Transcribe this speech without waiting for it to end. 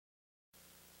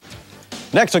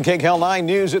Next on KCAL 9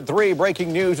 News at 3,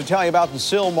 breaking news to tell you about the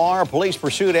Sylmar. Police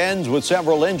pursuit ends with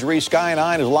several injuries. Sky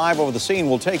 9 is live over the scene.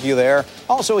 We'll take you there.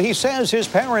 Also, he says his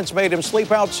parents made him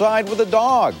sleep outside with the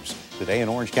dogs. Today, an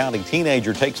Orange County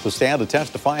teenager takes the stand to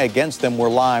testify against them. We're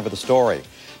live with the story.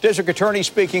 District Attorney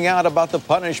speaking out about the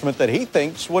punishment that he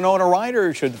thinks Winona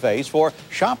Ryder should face for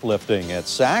shoplifting at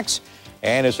Saks.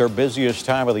 And it's her busiest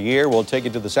time of the year. We'll take you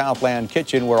to the Southland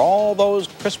Kitchen where all those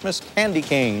Christmas candy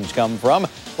canes come from.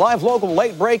 Live, local,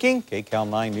 late breaking. KCAL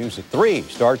 9 News at 3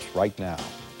 starts right now.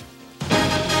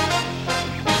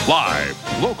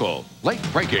 Live, local, late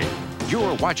breaking.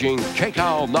 You're watching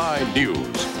KCAL 9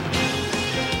 News.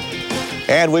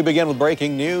 And we begin with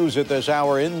breaking news at this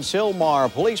hour in Sylmar.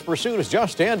 Police pursuit has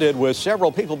just ended with several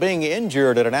people being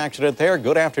injured at an accident there.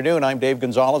 Good afternoon. I'm Dave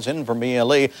Gonzalez in from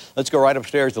ELE. Let's go right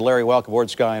upstairs to Larry. Welcome aboard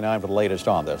Sky 9 for the latest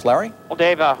on this. Larry? Well,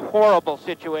 Dave, a horrible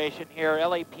situation here.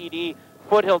 LAPD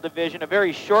Foothill Division, a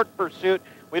very short pursuit.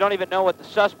 We don't even know what the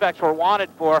suspects were wanted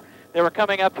for. They were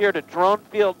coming up here to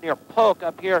Dronefield near Polk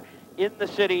up here in the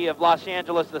city of Los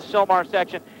Angeles, the Sylmar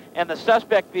section. And the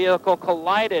suspect vehicle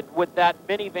collided with that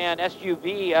minivan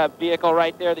SUV vehicle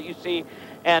right there that you see,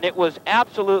 and it was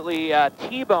absolutely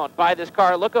T-boned by this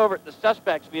car. Look over at the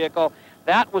suspect's vehicle.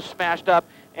 That was smashed up,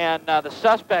 and the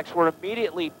suspects were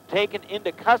immediately taken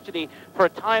into custody. For a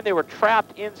time, they were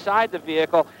trapped inside the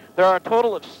vehicle. There are a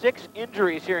total of 6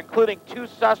 injuries here, including 2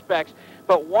 suspects,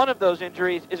 but one of those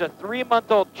injuries is a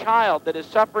 3-month-old child that is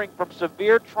suffering from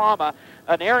severe trauma.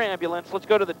 An air ambulance, let's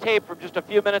go to the tape from just a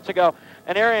few minutes ago.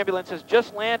 An air ambulance has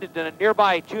just landed in a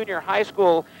nearby junior high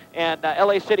school, and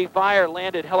LA City Fire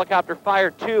landed Helicopter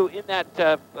Fire 2 in that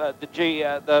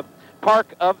the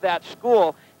park of that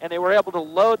school, and they were able to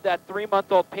load that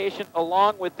 3-month-old patient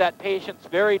along with that patient's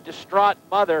very distraught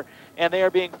mother, and they are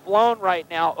being flown right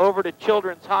now over to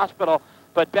Children's Hospital.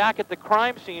 But back at the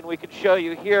crime scene, we can show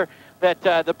you here that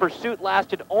the pursuit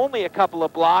lasted only a couple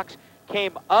of blocks,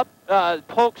 came up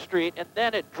Polk Street, and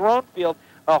then at Dronefield,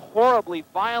 a horribly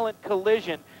violent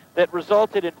collision that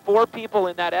resulted in 4 people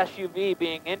in that SUV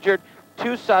being injured,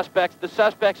 2 suspects. The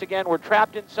suspects, again, were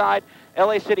trapped inside.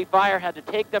 LA City Fire had to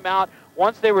take them out.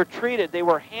 Once they were treated, they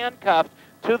were handcuffed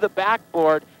to the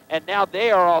backboard, and now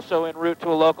they are also en route to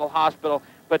a local hospital.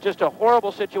 But just a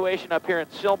horrible situation up here in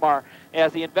Sylmar,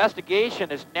 as the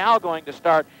investigation is now going to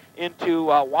start into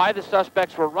why the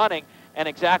suspects were running and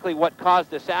exactly what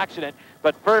caused this accident.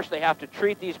 But first, they have to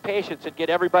treat these patients and get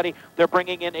everybody. They're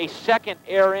bringing in a second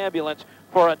air ambulance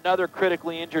for another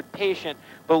critically injured patient,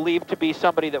 believed to be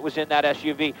somebody that was in that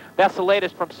SUV. That's the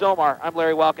latest from Sylmar. I'm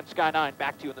Larry Welkin, Sky 9.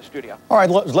 Back to you in the studio. All right,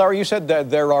 Larry, you said that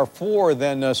there are 4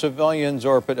 then civilians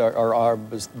or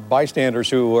bystanders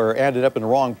who ended up in the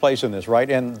wrong place in this, right?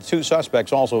 And 2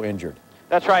 suspects also injured.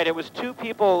 That's right. It was 2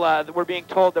 people that were being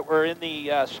told that were in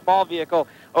the small vehicle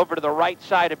over to the right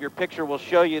side of your picture. We'll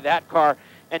show you that car.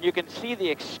 And you can see the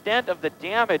extent of the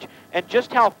damage and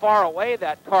just how far away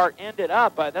that car ended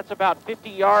up. That's about 50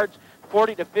 yards,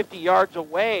 40 to 50 yards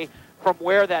away from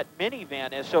where that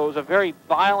minivan is. So it was a very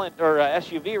violent, or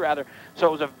SUV rather, so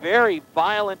it was a very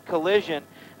violent collision.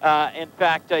 In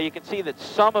fact, you can see that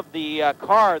some of the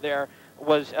car there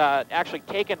was actually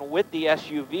taken with the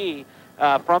SUV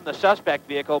from the suspect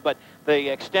vehicle, but the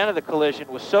extent of the collision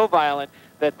was so violent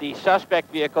that the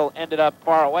suspect vehicle ended up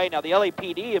far away. Now, the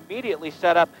LAPD immediately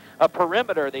set up a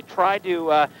perimeter. They tried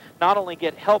to not only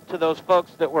get help to those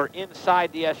folks that were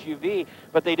inside the SUV,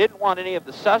 but they didn't want any of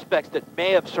the suspects that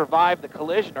may have survived the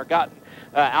collision or gotten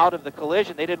out of the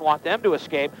collision. They didn't want them to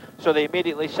escape, so they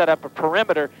immediately set up a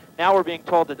perimeter. Now we're being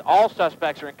told that all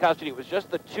suspects are in custody. It was just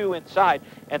the 2 inside,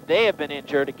 and they have been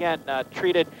injured, again,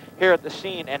 treated here at the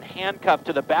scene and handcuffed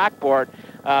to the backboard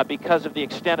because of the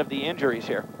extent of the injuries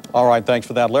here. All right, thanks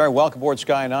for that, Larry. Welcome aboard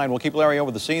Sky 9. We'll keep Larry over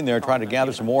the scene there trying to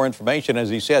gather some more information. As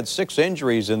he said, 6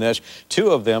 injuries in this, 2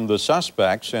 of them the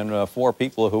suspects, and 4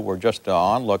 people who were just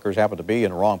onlookers happened to be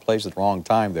in the wrong place at the wrong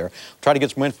time there. Try to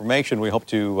get some information. We hope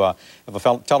to have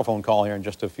a telephone call here in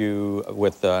just a few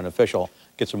with an official.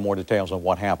 Get some more details on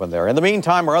what happened there. In the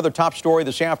meantime, our other top story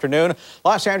this afternoon,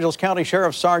 Los Angeles County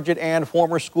Sheriff Sergeant and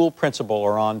former school principal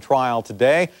are on trial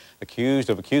today, accused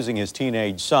of accusing his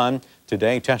teenage son.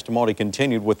 Today, testimony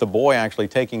continued with the boy actually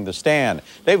taking the stand.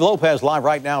 Dave Lopez live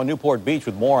right now in Newport Beach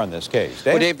with more on this case.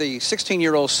 Dave? Well, Dave, the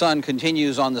 16-year-old son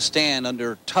continues on the stand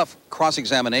under tough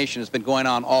cross-examination. It's been going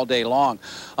on all day long.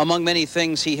 Among many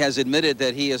things, he has admitted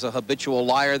that he is a habitual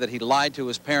liar, that he lied to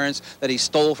his parents, that he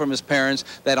stole from his parents,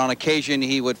 that on occasion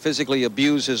he would physically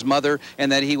abuse his mother,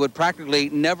 and that he would practically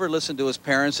never listen to his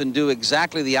parents and do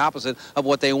exactly the opposite of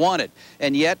what they wanted.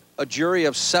 And yet, a jury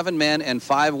of 7 men and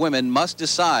 5 women must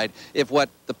decide if what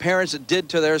the parents did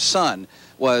to their son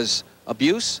was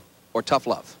abuse, or tough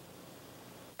love.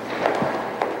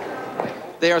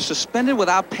 They are suspended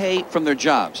without pay from their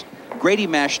jobs. Grady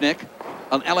Mashnick,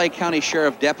 an LA County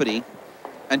Sheriff deputy,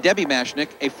 and Debbie Mashnick,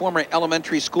 a former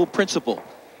elementary school principal.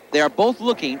 They are both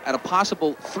looking at a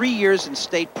possible 3 years in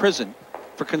state prison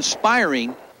for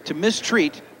conspiring to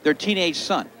mistreat their teenage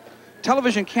son.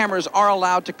 Television cameras are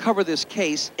allowed to cover this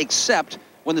case except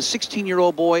when the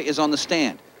 16-year-old boy is on the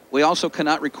stand. We also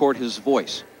cannot record his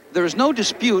voice. There is no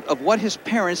dispute of what his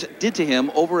parents did to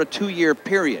him over a 2-year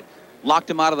period. Locked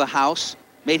him out of the house,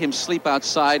 made him sleep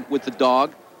outside with the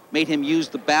dog, made him use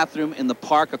the bathroom in the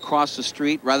park across the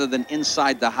street rather than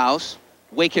inside the house,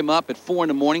 wake him up at 4 in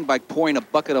the morning by pouring a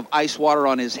bucket of ice water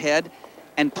on his head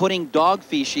and putting dog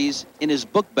feces in his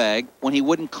book bag when he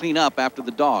wouldn't clean up after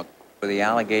the dog. The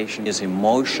allegation is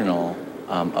emotional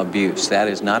abuse. That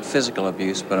is not physical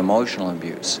abuse, but emotional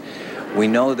abuse. We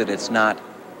know that it's not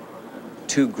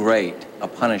too great a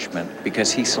punishment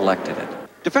because he selected it.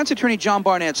 Defense attorney John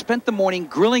Barnett spent the morning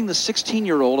grilling the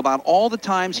 16-year-old about all the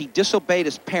times he disobeyed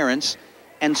his parents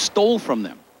and stole from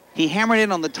them. He hammered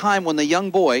in on the time when the young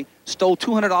boy stole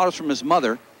 $200 from his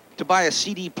mother to buy a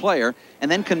CD player and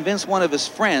then convinced one of his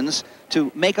friends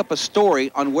to make up a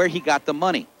story on where he got the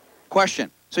money.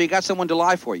 Question: so you got someone to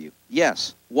lie for you?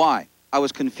 Yes. Why? I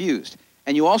was confused.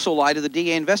 And you also lied to the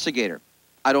DA investigator.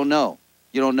 I don't know.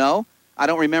 You don't know? I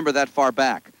don't remember that far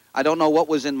back. I don't know what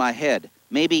was in my head.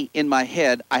 Maybe in my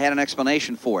head I had an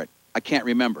explanation for it. I can't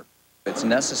remember. It's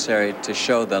necessary to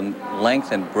show the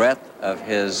length and breadth of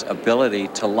his ability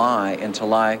to lie and to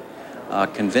lie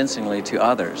convincingly to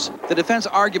others. The defense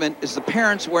argument is the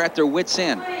parents were at their wits'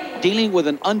 end, dealing with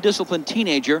an undisciplined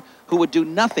teenager who would do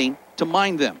nothing to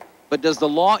mind them. But does the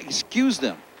law excuse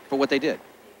them for what they did?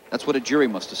 That's what a jury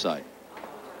must decide.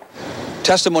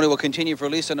 Testimony will continue for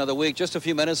at least another week. Just a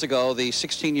few minutes ago, the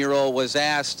 16-year-old was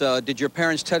asked, did your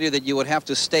parents tell you that you would have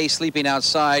to stay sleeping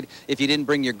outside if you didn't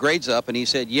bring your grades up? And he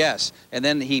said yes. And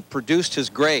then he produced his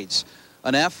grades,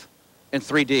 an F and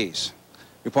 3 Ds.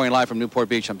 Reporting live from Newport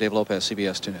Beach, I'm Dave Lopez,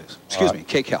 CBS 2 News. Excuse me,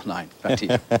 KCAL 9. Back to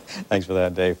you. Thanks for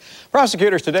that, Dave.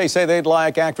 Prosecutors today say they'd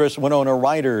like actress Winona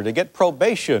Ryder to get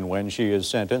probation when she is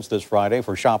sentenced this Friday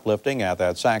for shoplifting at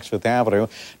that Saks Fifth Avenue.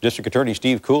 District Attorney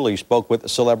Steve Cooley spoke with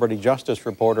celebrity justice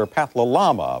reporter Pat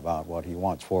LaLama about what he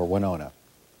wants for Winona.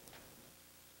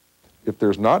 If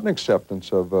there's not an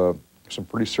acceptance of some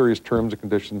pretty serious terms and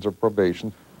conditions of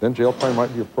probation, then jail time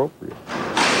might be appropriate.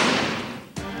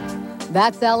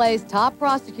 That's LA's top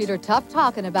prosecutor, tough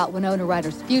talking about Winona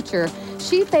Ryder's future.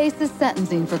 She faces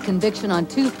sentencing for conviction on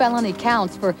 2 felony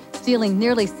counts for stealing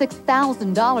nearly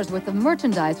 $6,000 worth of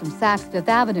merchandise from Saks Fifth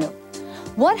Avenue.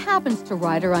 What happens to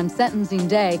Ryder on sentencing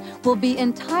day will be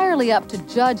entirely up to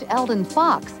Judge Eldon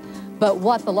Fox. But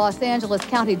what the Los Angeles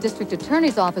County District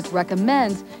Attorney's Office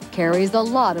recommends carries a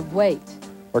lot of weight.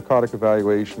 Narcotic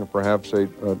evaluation, or perhaps a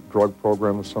drug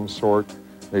program of some sort,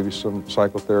 maybe some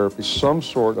psychotherapy, some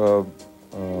sort of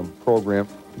program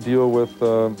to deal with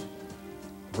her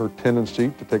tendency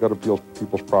to take out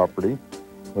people's property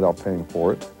without paying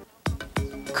for it.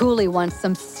 Cooley wants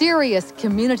some serious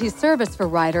community service for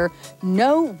Ryder,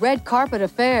 no red carpet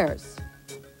affairs.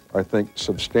 I think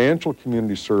substantial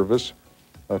community service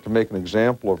to make an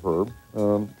example of her,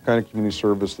 the kind of community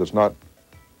service that's not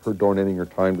her donating her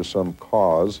time to some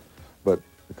cause, but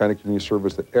the kind of community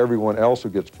service that everyone else who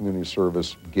gets community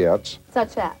service gets.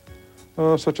 Such as?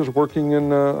 Such as working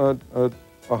in a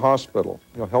hospital,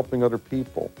 helping other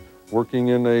people, working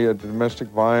in a domestic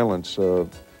violence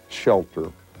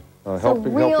shelter,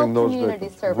 helping those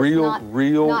victims. Service,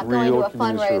 real not going to a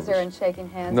fundraiser service. And shaking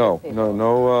hands with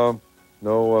people.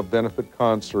 No benefit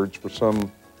concerts for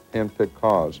some hand-picked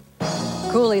cause.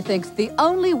 Cooley thinks the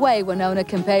only way Winona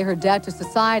can pay her debt to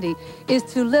society is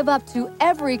to live up to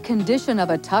every condition of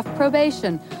a tough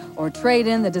probation or trade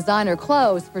in the designer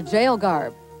clothes for jail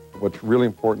garb. What's really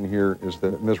important here is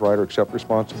that Ms. Ryder accept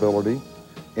responsibility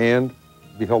and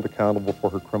be held accountable for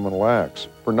her criminal acts.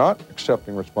 For not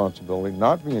accepting responsibility,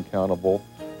 not being accountable,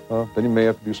 then you may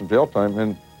have to do some jail time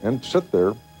and sit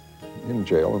there in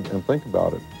jail and think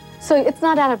about it. So it's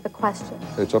not out of the question?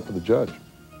 It's up to the judge.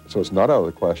 So it's not out of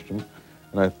the question.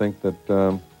 And I think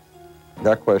that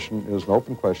that question is an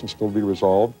open question, still to be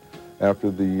resolved after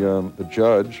the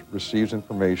judge receives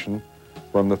information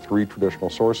from the 3 traditional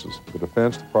sources: the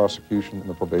defense, the prosecution, and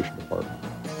the probation department.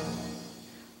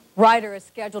 Ryder is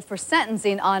scheduled for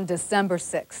sentencing on December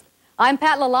 6th. I'm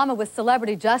Pat LaLama with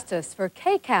Celebrity Justice for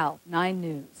KCAL 9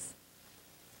 News.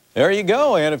 There you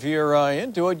go, and if you're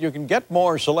into it, you can get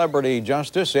more Celebrity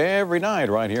Justice every night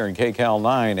right here in KCAL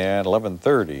 9 at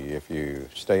 11:30 if you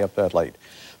stay up that late.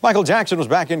 Michael Jackson was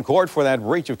back in court for that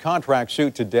breach of contract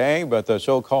suit today, but the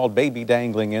so-called baby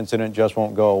dangling incident just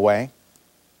won't go away.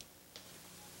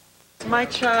 My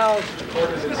child.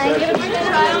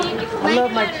 I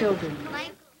love my children.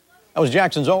 That was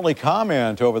Jackson's only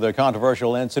comment over the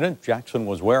controversial incident. Jackson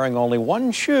was wearing only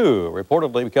one shoe,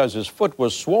 reportedly because his foot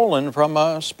was swollen from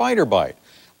a spider bite.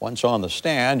 Once on the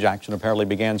stand, Jackson apparently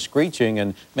began screeching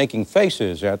and making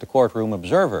faces at the courtroom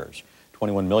observers.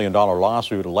 $21 million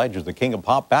lawsuit alleges the King of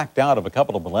Pop backed out of a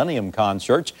couple of Millennium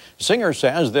concerts. The singer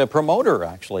says the promoter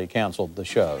actually canceled the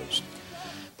shows.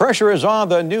 Pressure is on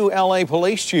the new L.A.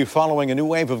 police chief following a new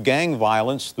wave of gang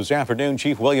violence. This afternoon,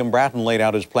 Chief William Bratton laid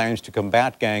out his plans to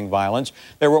combat gang violence.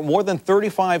 There were more than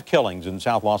 35 killings in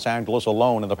South Los Angeles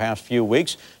alone in the past few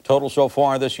weeks. Total so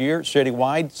far this year,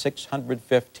 citywide,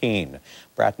 615.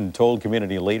 Bratton told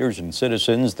community leaders and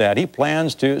citizens that he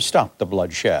plans to stop the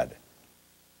bloodshed.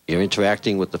 You're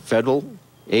interacting with the federal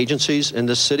agencies in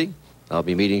this city. I'll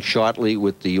be meeting shortly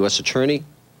with the U.S. Attorney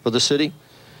for the city.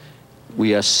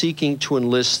 We are seeking to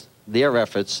enlist their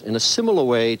efforts in a similar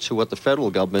way to what the federal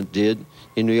government did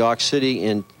in New York City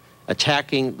in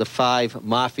attacking the 5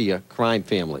 mafia crime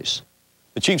families.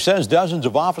 The chief says dozens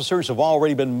of officers have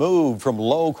already been moved from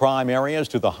low crime areas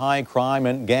to the high crime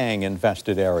and gang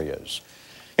infested areas.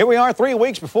 Here we are 3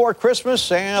 weeks before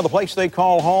Christmas, and the place they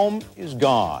call home is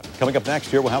gone. Coming up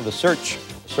next year, we'll have the search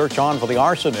on for the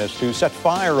arsonist who set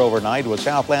fire overnight to a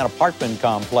Southland apartment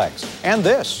complex. And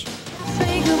this.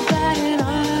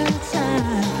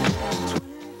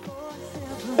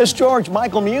 This George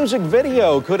Michael music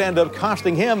video could end up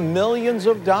costing him millions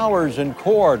of dollars in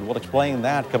court. We'll explain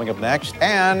that coming up next.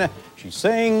 And she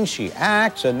sings, she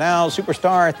acts, and now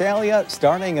superstar Athalia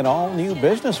starting an all-new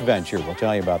business venture. We'll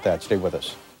tell you about that. Stay with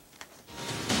us.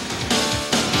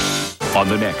 On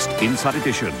the next Inside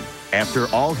Edition, after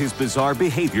all his bizarre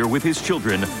behavior with his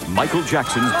children, Michael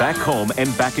Jackson's back home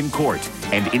and back in court.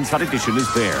 And Inside Edition is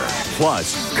there.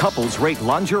 Plus, couples rate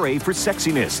lingerie for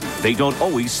sexiness. They don't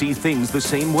always see things the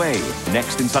same way.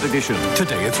 Next Inside Edition.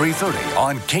 Today at 3:30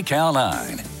 on KCAL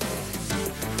 9.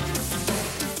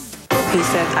 He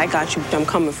said, I got you. I'm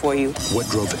coming for you. What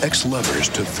drove ex-lovers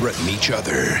to threaten each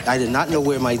other? I did not know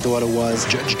where my daughter was.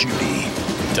 Judge Judy.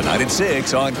 Tonight at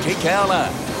 6 on KCAL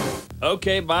 9.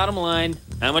 Okay, bottom line.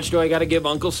 How much do I got to give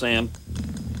Uncle Sam?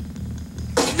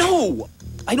 No!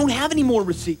 I don't have any more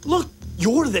receipts. Look,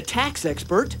 you're the tax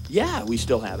expert. Yeah, we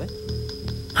still have it.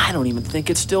 I don't even think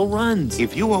it still runs.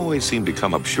 If you always seem to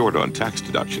come up short on tax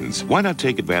deductions, why not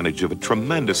take advantage of a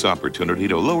tremendous opportunity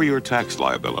to lower your tax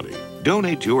liability?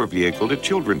 Donate your vehicle to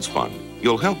Children's Fund.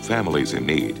 You'll help families in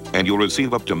need, and you'll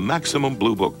receive up to maximum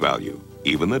Blue Book value.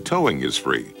 Even the towing is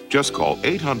free. Just call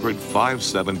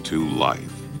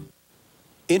 800-572-LIFE.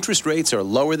 Interest rates are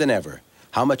lower than ever.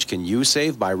 How much can you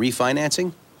save by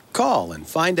refinancing? Call and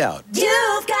find out.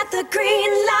 You've got the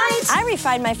green light. I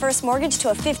refined my first mortgage to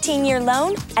a 15-year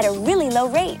loan at a really low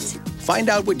rate. Find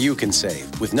out what you can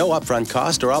save with no upfront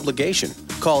cost or obligation.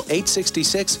 Call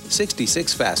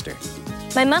 866-66-FASTER.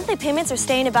 My monthly payments are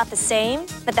staying about the same,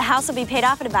 but the house will be paid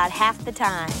off in about half the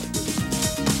time.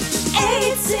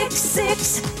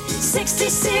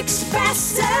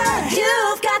 866-66-FASTER.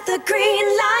 You've got the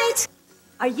green light.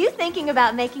 Are you thinking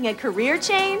about making a career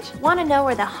change? Want to know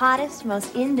where the hottest,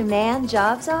 most in-demand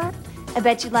jobs are? I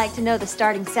bet you'd like to know the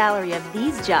starting salary of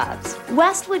these jobs.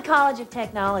 Westwood College of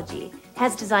Technology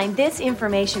has designed this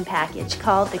information package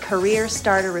called the Career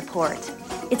Starter Report.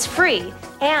 It's free,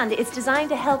 and it's designed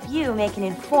to help you make an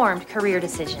informed career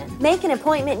decision. Make an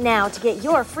appointment now to get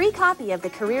your free copy of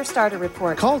the Career Starter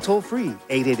Report. Call toll-free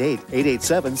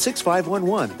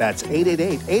 888-887-6511. That's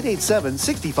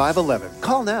 888-887-6511.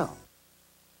 Call now.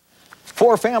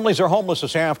 4 families are homeless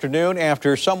this afternoon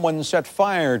after someone set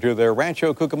fire to their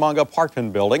Rancho Cucamonga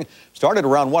apartment building. Started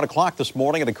around 1 o'clock this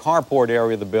morning at the carport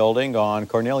area of the building on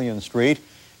Cornelian Street.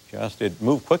 It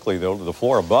moved quickly, though, to the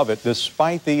floor above it.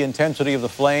 Despite the intensity of the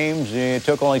flames, it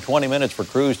took only 20 minutes for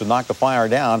crews to knock the fire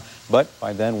down. But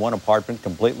by then, one apartment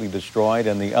completely destroyed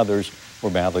and the others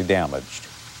were badly damaged.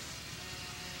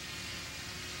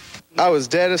 I was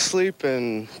dead asleep,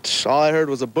 and all I heard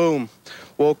was a boom.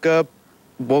 Woke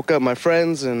up my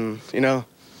friends, and,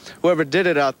 whoever did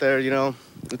it out there,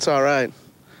 it's all right.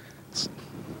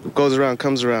 What goes around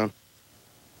comes around.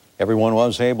 Everyone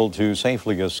was able to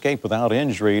safely escape without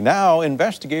injury. Now,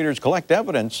 investigators collect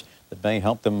evidence that may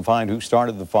help them find who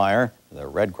started the fire. The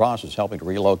Red Cross is helping to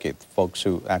relocate the folks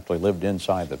who actually lived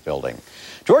inside the building.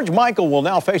 George Michael will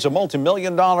now face a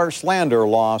multi-million-dollar slander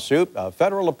lawsuit. A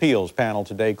federal appeals panel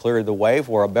today cleared the way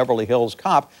for a Beverly Hills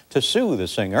cop to sue the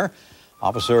singer.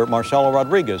 Officer Marcelo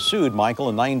Rodriguez sued Michael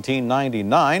in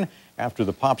 1999 after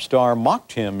the pop star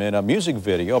mocked him in a music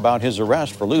video about his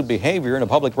arrest for lewd behavior in a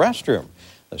public restroom.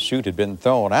 The suit had been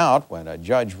thrown out when a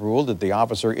judge ruled that the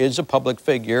officer is a public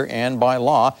figure and, by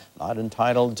law, not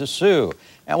entitled to sue.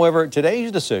 However,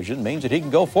 today's decision means that he can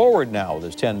go forward now with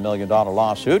his $10 million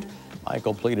lawsuit.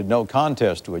 Michael pleaded no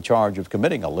contest to a charge of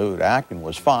committing a lewd act and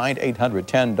was fined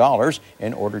 $810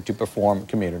 in order to perform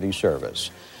community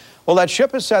service. Well, that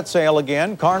ship has set sail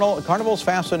again. Carnival's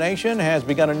Fascination has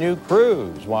begun a new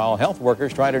cruise while health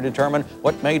workers try to determine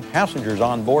what made passengers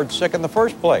on board sick in the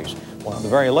first place. One of the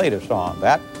very latest on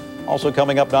that. Also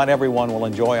coming up, not everyone will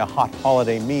enjoy a hot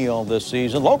holiday meal this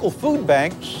season. Local food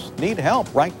banks need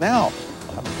help right now.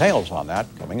 We'll have details on that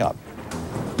coming up.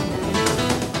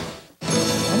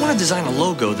 I want to design a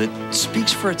logo that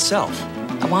speaks for itself.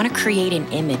 I want to create an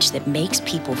image that makes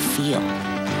people feel.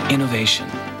 Innovation.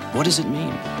 What does it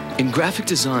mean? In graphic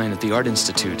design at the Art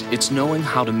Institute, it's knowing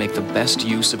how to make the best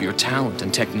use of your talent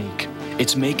and technique.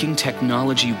 It's making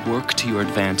technology work to your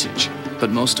advantage.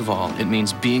 But most of all, it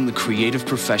means being the creative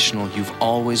professional you've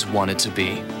always wanted to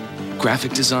be.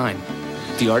 Graphic design.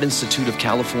 The Art Institute of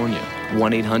California.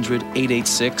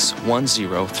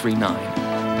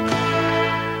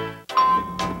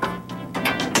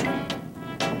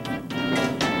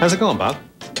 1-800-886-1039. How's it going, Bob?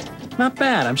 Not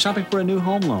bad. I'm shopping for a new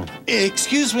home loan.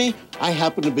 Excuse me, I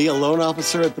happen to be a loan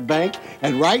officer at the bank,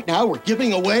 and right now we're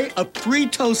giving away a free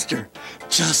toaster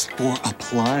just for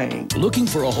applying. Looking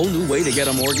for a whole new way to get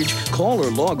a mortgage? Call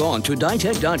or log on to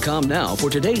ditech.com now for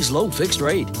today's low fixed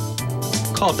rate.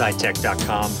 Call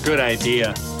ditech.com. Good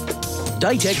idea.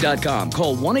 Ditech.com.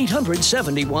 Call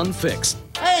 1-800-71-FIXED.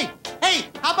 Hey,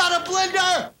 how about a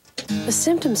blender? The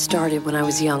symptoms started when I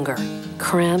was younger.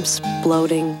 Cramps,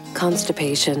 bloating,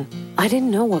 constipation. I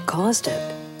didn't know what caused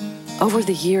it. Over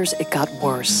the years, it got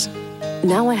worse.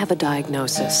 Now I have a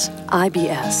diagnosis,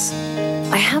 IBS.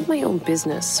 I have my own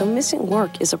business, so missing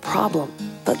work is a problem.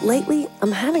 But lately,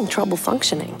 I'm having trouble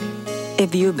functioning.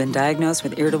 If you've been diagnosed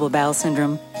with irritable bowel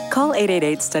syndrome, call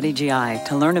 888-STUDY-GI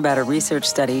to learn about a research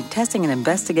study testing an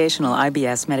investigational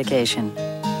IBS medication.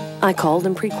 I called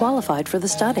and pre-qualified for the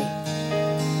study.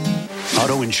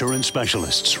 Auto insurance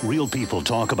specialists. Real people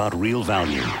talk about real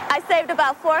value. I saved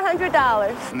about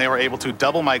 $400. And they were able to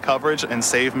double my coverage and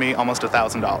save me almost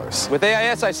 $1,000. With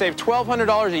AIS, I saved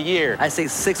 $1,200 a year. I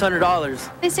saved $600.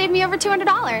 They saved me over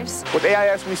 $200. With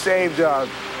AIS, we saved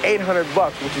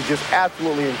 $800, which is just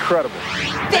absolutely incredible.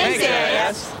 Thanks,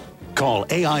 AIS. Call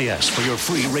AIS for your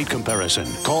free rate comparison.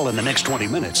 Call in the next 20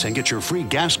 minutes and get your free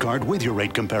gas card with your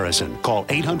rate comparison. Call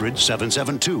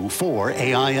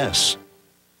 800-772-4AIS.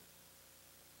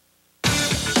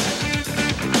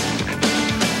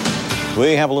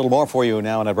 We have a little more for you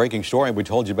now in a breaking story we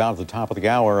told you about at the top of the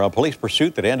hour. A police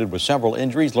pursuit that ended with several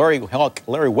injuries. Larry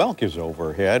Welk is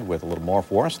overhead with a little more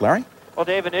for us. Larry? Well,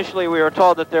 Dave, initially we were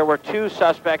told that there were 2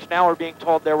 suspects. Now we're being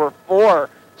told there were 4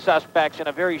 suspects in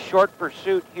a very short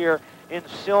pursuit here in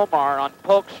Sylmar on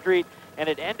Polk Street, and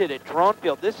it ended at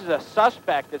Dronefield. This is a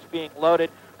suspect that's being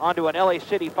loaded onto an LA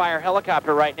City Fire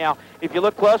helicopter right now. If you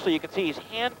look closely, you can see he's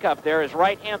handcuffed there. His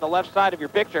right hand, the left side of your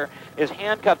picture, is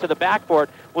handcuffed to the backboard.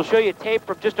 We'll show you tape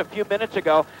from just a few minutes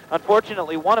ago.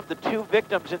 Unfortunately, one of the 2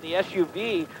 victims in the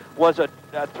SUV was a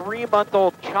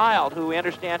 3-month-old child who we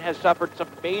understand has suffered some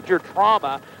major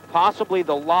trauma, possibly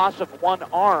the loss of one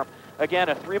arm. Again,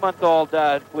 a 3-month-old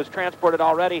was transported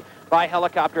already by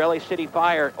helicopter, LA City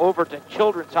Fire, over to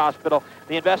Children's Hospital.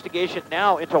 The investigation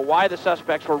now into why the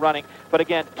suspects were running. But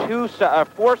again,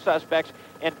 4 suspects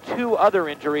and 2 other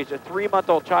injuries, a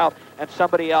 3-month-old child and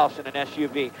somebody else in an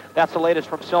SUV. That's the latest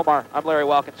from Sylmar. I'm Larry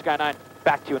Welk, Sky 9.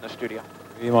 Back to you in the studio.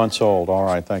 3 months old. All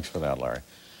right, thanks for that, Larry.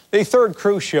 The 3rd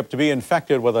cruise ship to be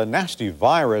infected with a nasty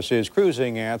virus is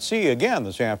cruising at sea again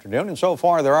this afternoon, and so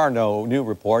far there are no new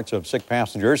reports of sick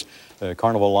passengers. The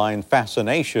Carnival line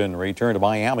Fascination returned to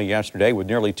Miami yesterday with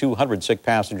nearly 200 sick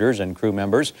passengers and crew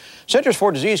members. Centers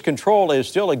for Disease Control is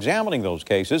still examining those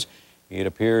cases. It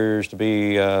appears to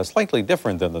be slightly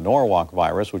different than the Norwalk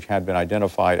virus, which had been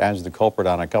identified as the culprit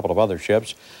on a couple of other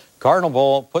ships.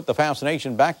 Carnival put the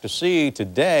Fascination back to sea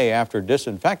today after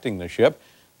disinfecting the ship.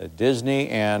 The Disney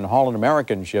and Holland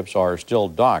American ships are still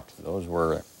docked. Those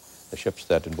were the ships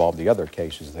that involved the other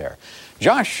cases there.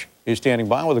 Josh is standing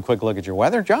by with a quick look at your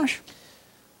weather. Josh?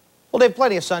 Well, Dave,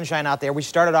 plenty of sunshine out there. We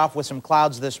started off with some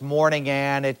clouds this morning,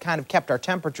 and it kind of kept our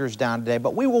temperatures down today,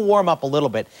 but we will warm up a little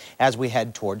bit as we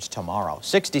head towards tomorrow.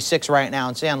 66 right now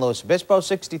in San Luis Obispo,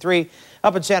 63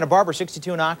 up in Santa Barbara,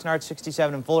 62 in Oxnard,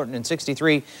 67 in Fullerton, and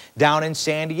 63 down in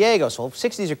San Diego. So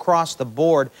 60s across the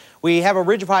board. We have a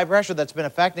ridge of high pressure that's been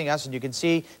affecting us, and you can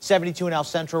see 72 in El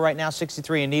Centro right now,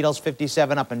 63 in Needles,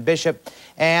 57 up in Bishop.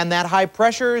 And that high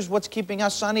pressure is what's keeping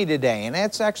us sunny today, and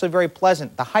it's actually very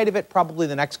pleasant. The height of it probably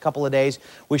the next couple of days.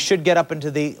 We should get up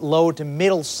into the low to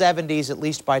middle 70s at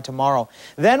least by tomorrow.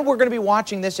 Then we're going to be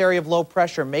watching this area of low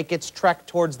pressure make its trek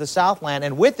towards the Southland,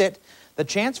 and with it, the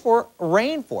chance for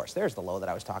rain force. There's the low that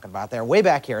I was talking about there, way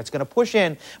back here. It's going to push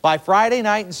in by Friday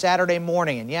night and Saturday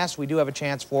morning. And yes, we do have a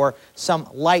chance for some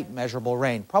light measurable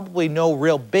rain. Probably no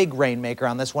real big rainmaker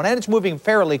on this one. And it's moving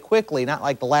fairly quickly, not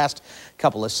like the last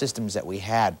couple of systems that we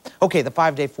had. Okay, the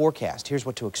 5-day forecast. Here's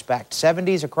what to expect.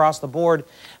 70s across the board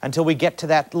until we get to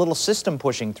that little system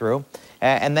pushing through.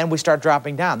 And then we start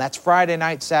dropping down. That's Friday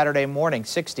night, Saturday morning,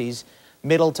 60s.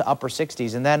 Middle to upper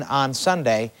 60s, and then on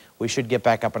Sunday we should get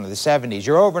back up into the 70s.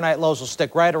 Your overnight lows will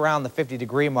stick right around the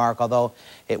 50-degree mark, although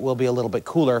it will be a little bit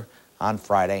cooler on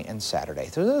Friday and Saturday.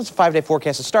 So this is a 5-day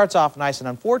forecast. It starts off nice and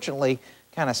unfortunately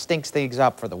kind of stinks things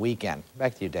up for the weekend.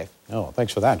 Back to you, Dave. Oh,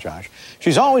 thanks for that, Josh.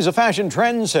 She's always a fashion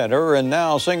trendsetter, and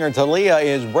now singer Talia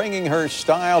is bringing her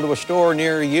style to a store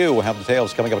near you. We'll have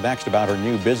details coming up next about her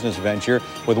new business venture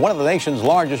with one of the nation's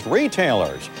largest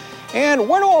retailers. And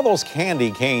where do all those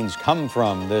candy canes come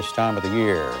from this time of the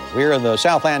year? We're in the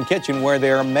Southland kitchen where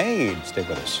they're made. Stay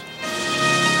with us.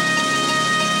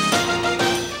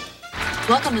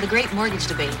 Welcome to the Great Mortgage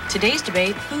Debate. Today's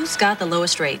debate, who's got the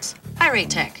lowest rates? High Rate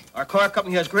Tech. Our car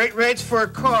company has great rates for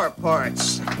car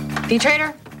parts.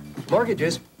 P-Trader.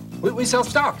 Mortgages. We sell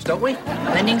stocks, don't we?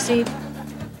 Lending Seed.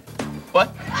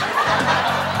 What?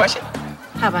 Question?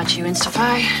 How about you,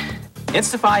 Instify?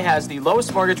 Instify has the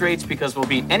lowest mortgage rates because we'll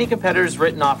beat any competitor's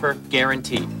written offer,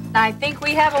 guaranteed. I think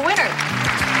we have a winner.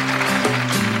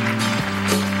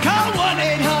 Call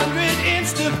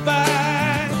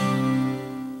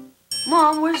 1-800-INSTIFY.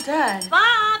 Mom, where's Dad?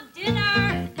 Bob,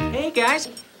 dinner. Hey, guys.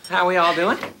 How we all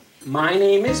doing? My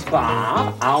name is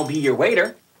Bob. I'll be your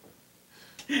waiter.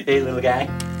 Hey, little guy.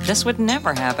 This would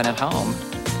never happen at home.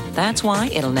 That's why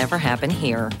it'll never happen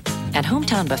here. At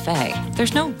Hometown Buffet,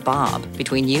 there's no Bob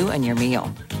between you and your meal.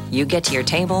 You get to your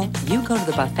table, you go to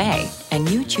the buffet, and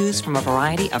you choose from a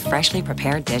variety of freshly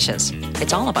prepared dishes.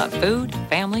 It's all about food,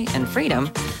 family, and freedom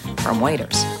from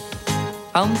waiters.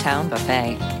 Hometown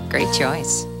Buffet. Great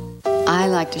choice. I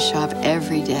like to shop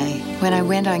every day. When I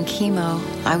went on chemo,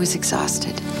 I was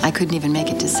exhausted. I couldn't even make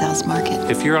it to Sal's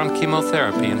Market. If you're on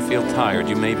chemotherapy and feel tired,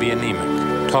 you may be anemic.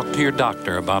 Talk to your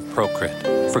doctor about Procrit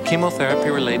for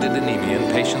chemotherapy-related anemia in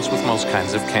patients with most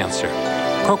kinds of cancer.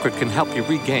 Procrit can help you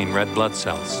regain red blood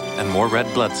cells, and more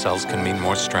red blood cells can mean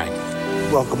more strength.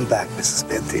 Welcome back, Mrs.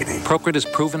 Bentini. Procrit is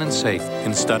proven and safe.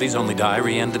 In studies, only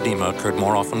diarrhea and edema occurred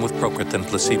more often with Procrit than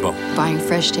placebo. Buying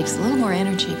fresh takes a little more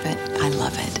energy, but I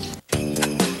love it.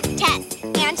 Tess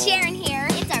and Sharon here.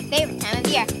 It's our favorite time of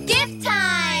year. Gift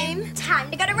time! Time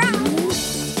to go to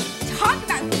Ross. Talk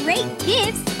about great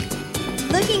gifts.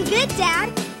 Looking good,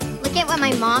 Dad. Look at what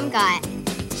my mom got.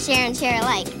 Share and share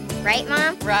alike. Right,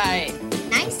 Mom? Right.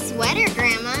 Nice sweater,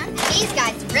 Grandma. These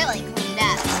guys really cleaned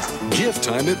up. Gift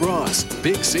time at Ross.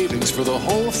 Big savings for the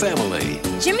whole family.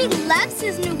 Jimmy loves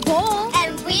his new bowl.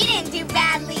 And we didn't do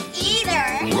badly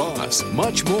either. Ross,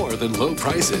 much more than low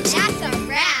prices. That's a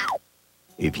wrap.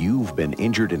 If you've been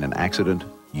injured in an accident,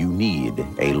 you need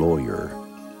a lawyer.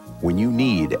 When you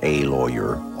need a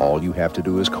lawyer, all you have to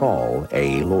do is call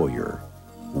a lawyer.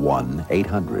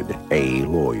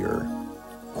 1-800-A-LAWYER.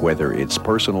 Whether it's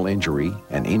personal injury,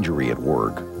 an injury at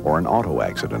work, or an auto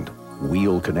accident,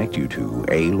 we'll connect you to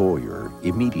a lawyer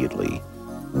immediately.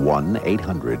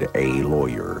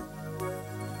 1-800-A-LAWYER.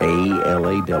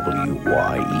 A-L-A-W-Y-E-R.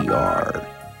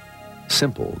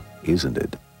 Simple, isn't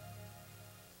it?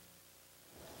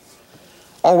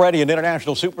 Already an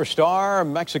international superstar,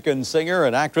 Mexican singer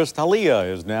and actress Talia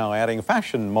is now adding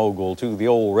fashion mogul to the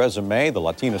old resume. The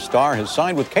Latina star has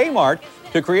signed with Kmart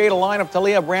to create a line of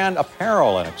Talia brand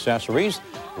apparel and accessories.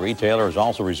 The retailer has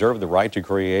also reserved the right to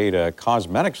create a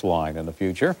cosmetics line in the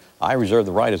future. I reserve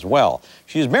the right as well.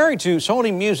 She is married to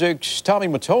Sony Music's Tommy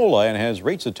Mottola and has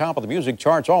reached the top of the music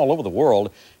charts all over the world.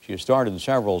 She has starred in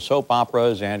several soap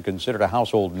operas and considered a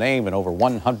household name in over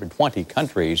 120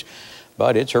 countries.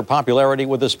 But it's her popularity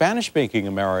with the Spanish-speaking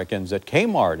Americans that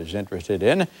Kmart is interested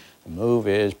in. The move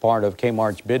is part of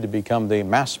Kmart's bid to become the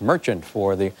mass merchant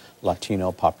for the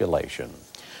Latino population.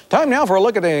 Time now for a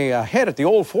look at ahead at the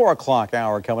old 4 o'clock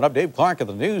hour coming up. Dave Clark at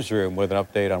the newsroom with an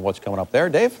update on what's coming up there.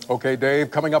 Dave? Okay, Dave,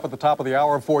 coming up at the top of the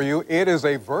hour for you, it is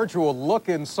a virtual look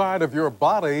inside of your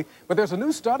body, but there's a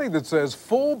new study that says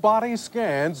full body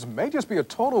scans may just be a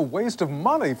total waste of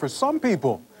money for some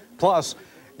people. Plus,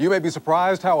 you may be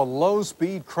surprised how a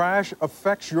low-speed crash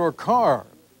affects your car.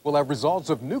 We'll have results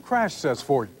of new crash tests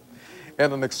for you.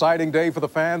 And an exciting day for the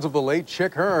fans of the late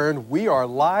Chick Hearn. We are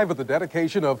live at the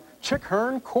dedication of Chick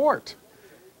Hearn Court.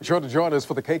 Be sure to join us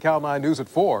for the KCAL 9 News at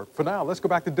 4. For now, let's go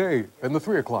back to Dave in the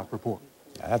 3 o'clock report.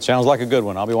 That sounds like a good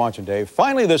one. I'll be watching, Dave.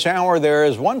 Finally this hour, there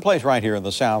is one place right here in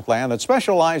the Southland that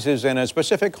specializes in a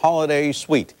specific holiday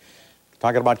sweet.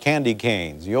 Talking about candy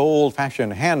canes, the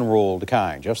old-fashioned hand-rolled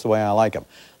kind, just the way I like them.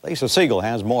 Lisa Siegel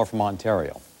has more from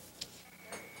Ontario.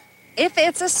 If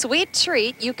it's a sweet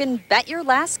treat, you can bet your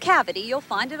last cavity you'll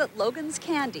find it at Logan's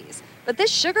Candies. But this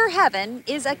sugar heaven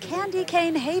is a candy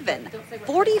cane haven.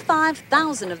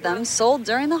 45,000 of them sold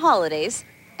during the holidays,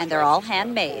 and they're all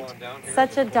handmade.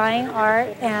 Such a dying art,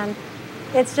 and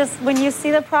it's just, when you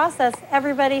see the process,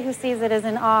 everybody who sees it is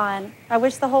in awe, and I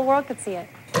wish the whole world could see it.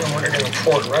 And we're going to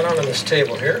pour it right onto this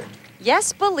table here.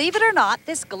 Yes, believe it or not,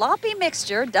 this gloppy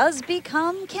mixture does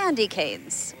become candy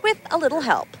canes, with a little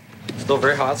help. Still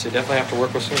very hot, so you definitely have to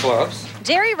work with some gloves.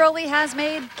 Jerry Rowley has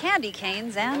made candy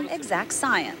canes and exact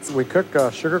science. We cook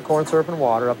sugar, corn syrup, and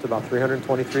water up to about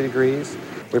 323 degrees.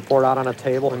 We pour it out on a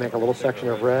table. We make a little section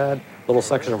of red, a little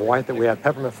section of white that we add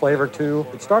peppermint flavor to.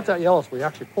 It starts out yellow, so we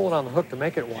actually pull it on the hook to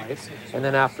make it white. And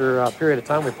then after a period of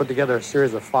time, we put together a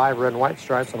series of 5 red and white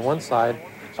stripes on one side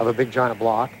of a big giant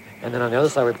block. And then on the other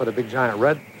side, we put a big giant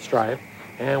red stripe.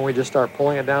 And we just start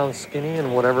pulling it down skinny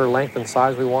and whatever length and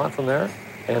size we want from there.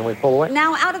 And we pull away.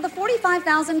 Now, out of the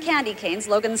 45,000 candy canes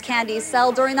Logan's Candies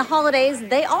sell during the holidays,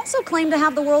 they also claim to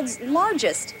have the world's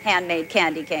largest handmade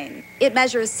candy cane. It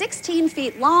measures 16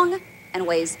 feet long and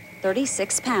weighs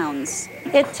 36 pounds.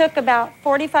 It took about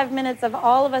 45 minutes of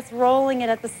all of us rolling it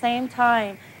at the same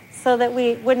time so that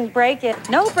we wouldn't break it.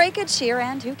 No breakage here,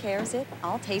 and who cares? It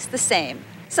all tastes the same.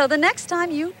 So the next time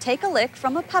you take a lick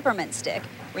from a peppermint stick,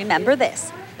 remember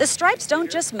this: the stripes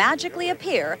don't just magically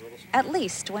appear, at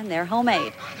least when they're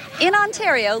homemade. In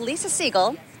Ontario, Lisa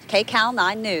Siegel, KCAL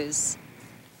 9 News.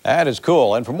 That is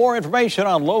cool. And for more information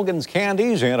on Logan's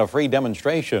Candies and a free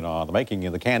demonstration on the making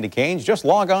of the candy canes, just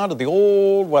log on to the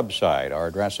old website. Our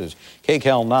address is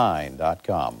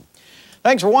kcal9.com.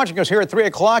 Thanks for watching us here at 3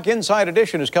 o'clock. Inside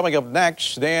Edition is coming up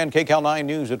next. Then KCAL 9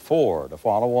 News at 4 to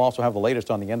follow. We'll also have the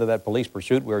latest on the end of that police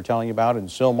pursuit we were telling you about in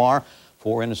Sylmar.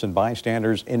 4 innocent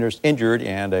bystanders injured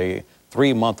and a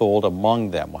 3-month-old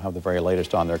among them. We'll have the very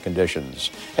latest on their conditions.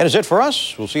 And that's it for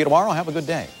us. We'll see you tomorrow. Have a good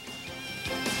day.